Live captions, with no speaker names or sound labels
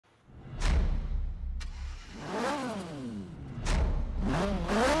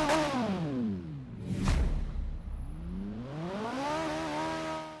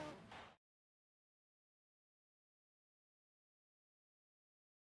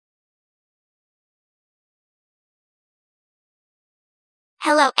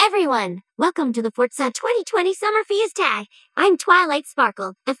Hello everyone! Welcome to the Forza 2020 Summer Fiesta! I'm Twilight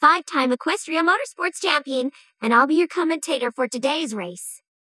Sparkle, the 5-time Equestria Motorsports champion, and I'll be your commentator for today's race.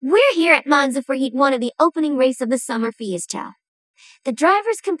 We're here at Monza for Heat 1 of the opening race of the Summer Fiesta. The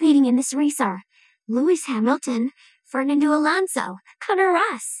drivers competing in this race are Lewis Hamilton, Fernando Alonso, Conor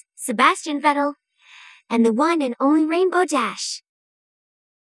Ross, Sebastian Vettel, and the one and only Rainbow Dash.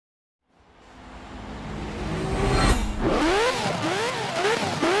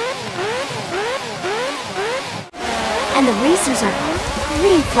 And the racers are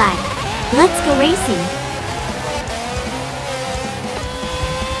green flag. Let's go racing.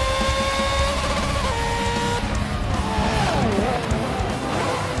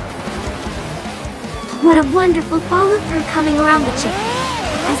 What a wonderful follow-through coming around the chip.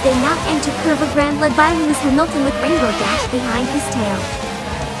 As they now enter Curva Grande led by Lewis Hamilton with Rainbow Dash behind his tail.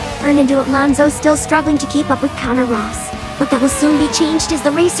 Fernando Alonso still struggling to keep up with Conor Ross, but that will soon be changed as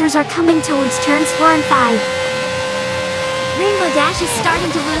the racers are coming towards turns 4 and 5. Rainbow Dash is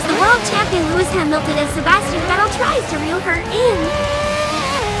starting to lose the world champion Lewis Hamilton as Sebastian Vettel tries to reel her in.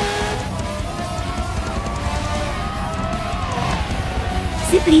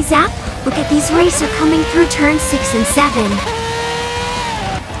 Zippity zap, look at these racers coming through turns 6 and 7.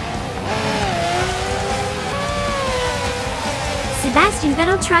 Sebastian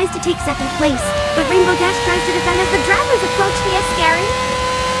Vettel tries to take second place, but Rainbow Dash tries to defend as the drivers approach the Equestria.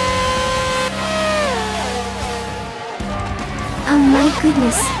 Oh my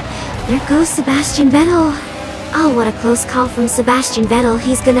goodness, there goes Sebastian Vettel. Oh, what a close call from Sebastian Vettel.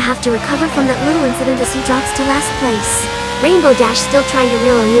 He's gonna have to recover from that little incident as he drops to last place. Rainbow Dash still trying to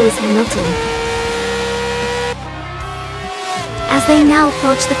reel in Lewis Hamilton. As they now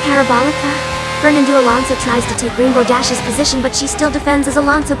approach the Parabolica, Fernando Alonso tries to take Rainbow Dash's position, but she still defends as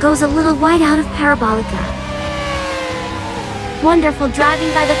Alonso goes a little wide out of Parabolica. Wonderful driving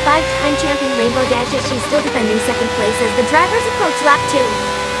by the 5-time champion Rainbow Dash as she's still defending second place as the drivers approach lap 2.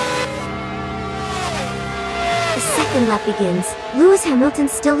 The second lap begins. Lewis Hamilton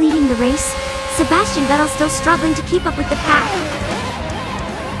still leading the race. Sebastian Vettel still struggling to keep up with the pack.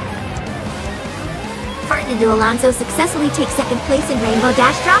 Fernando Alonso successfully takes second place and Rainbow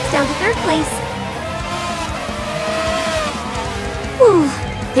Dash drops down to third place. Whew.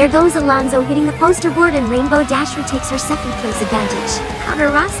 There goes Alonso hitting the poster board and Rainbow Dash retakes her second place advantage.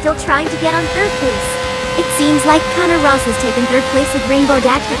 Conor Ross still trying to get on third place. It seems like Conor Ross has taken third place with Rainbow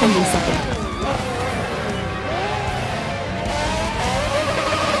Dash defending second.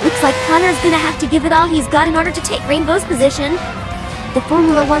 Looks like Conor's gonna have to give it all he's got in order to take Rainbow's position. The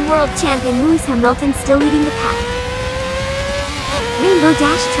Formula 1 World Champion Lewis Hamilton still leading the pack. Rainbow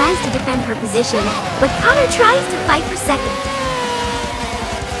Dash tries to defend her position, but Conor tries to fight for second.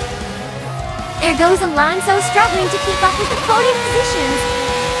 There goes Alonso struggling to keep up with the podium positions.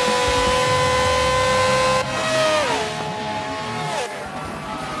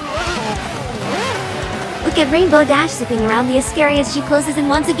 Look at Rainbow Dash zipping around the Equestria as she closes in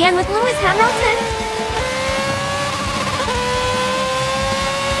once again with Lewis Hamilton.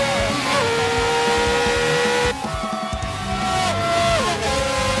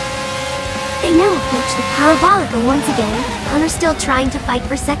 They now approach the Parabolica once again. Conor still trying to fight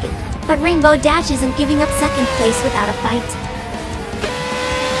for second. But Rainbow Dash isn't giving up second place without a fight.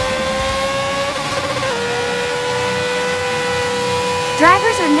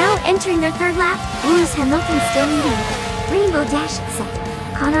 Drivers are now entering their third lap. Lewis Hamilton still leading. Rainbow Dash at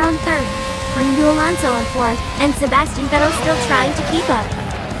second. Conor on third. Fernando Alonso on fourth. And Sebastian Vettel still trying to keep up.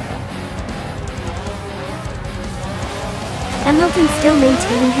 Hamilton still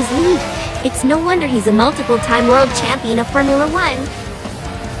maintaining his lead. It's no wonder he's a multiple-time world champion of Formula 1.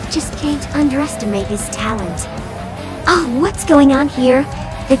 Just can't underestimate his talent. Oh, what's going on here?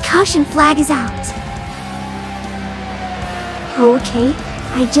 The caution flag is out. Okay,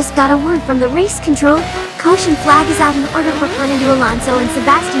 I just got a word from the race control. Caution flag is out in order for Fernando Alonso and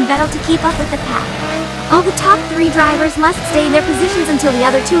Sebastian Vettel to keep up with the pack. All the top 3 drivers must stay in their positions until the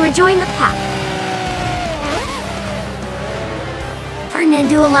other 2 rejoin the pack.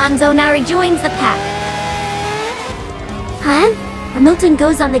 Fernando Alonso now rejoins the pack. Huh? Hamilton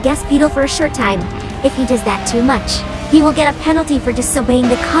goes on the gas pedal for a short time. If he does that too much, he will get a penalty for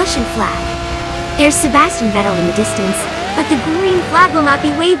disobeying the caution flag. There's Sebastian Vettel in the distance, but the green flag will not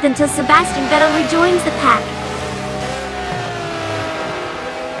be waved until Sebastian Vettel rejoins the pack.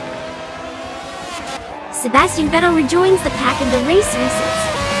 Sebastian Vettel rejoins the pack and the race races.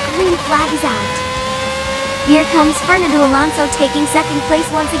 Green flag is out. Here comes Fernando Alonso taking second place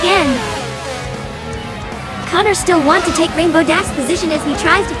once again. Conor still wants to take Rainbow Dash's position as he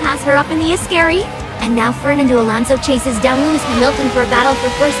tries to pass her up in the Equestria. And now Fernando Alonso chases down Lewis Hamilton for a battle for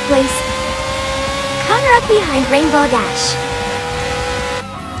first place. Connor up behind Rainbow Dash.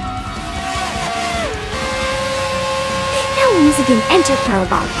 Now Lewis again enter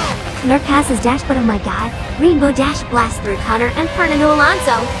Powerball. Connor passes Dash, but oh my god, Rainbow Dash blasts through Connor and Fernando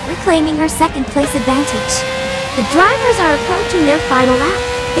Alonso, reclaiming her second place advantage. The drivers are approaching their final lap.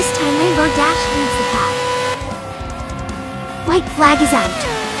 This time Rainbow Dash leads the pack. White flag is out.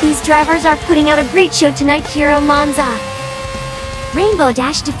 These drivers are putting out a great show tonight here at Monza. Rainbow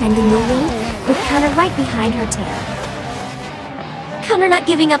Dash defending the lead, with Connor right behind her tail. Connor not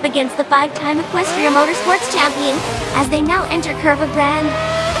giving up against the 5-time Equestria Motorsports champion, as they now enter Curva Grande.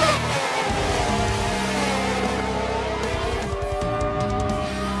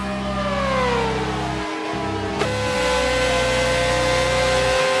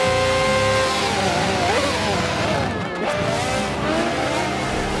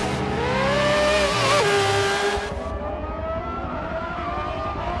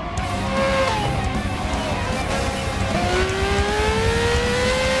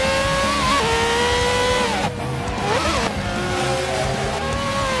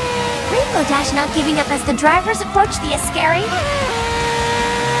 Dash not giving up as the drivers approach the Ascari.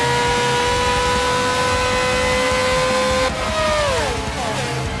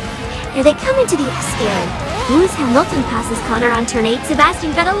 Here they come into the Ascari. Lewis Hamilton passes Connor on turn 8,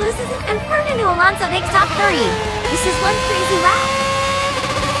 Sebastian Vettel loses it, and Fernando Alonso takes top 3. This is one crazy lap.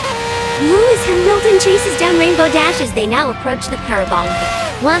 Lewis Hamilton chases down Rainbow Dash as they now approach the Powerball.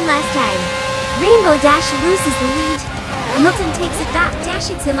 One last time. Rainbow Dash loses the lead. Hamilton takes it back, Dash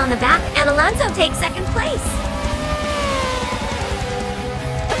hits him on the back, and Alonso takes second place.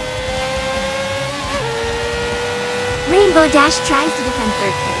 Rainbow Dash tries to defend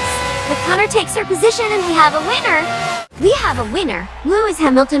third place, but Connor takes her position and we have a winner. We have a winner. Lewis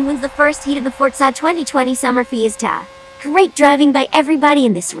Hamilton wins the first heat of the Forza 2020 Summer Fiesta. Great driving by everybody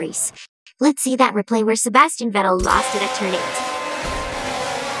in this race. Let's see that replay where Sebastian Vettel lost it at turn 8.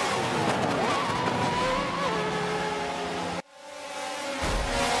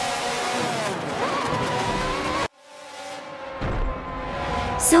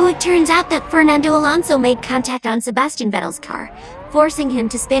 So it turns out that Fernando Alonso made contact on Sebastian Vettel's car, forcing him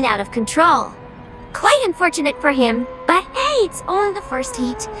to spin out of control. Quite unfortunate for him, but hey, it's only the first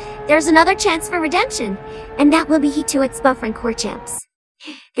heat. There's another chance for redemption, and that will be Heat 2 at Spa-Francorchamps.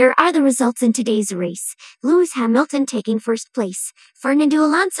 Here are the results in today's race. Lewis Hamilton taking first place, Fernando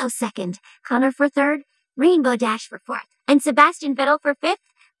Alonso second, Connor for third, Rainbow Dash for fourth, and Sebastian Vettel for fifth.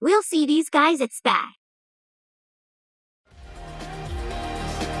 We'll see these guys at Spa.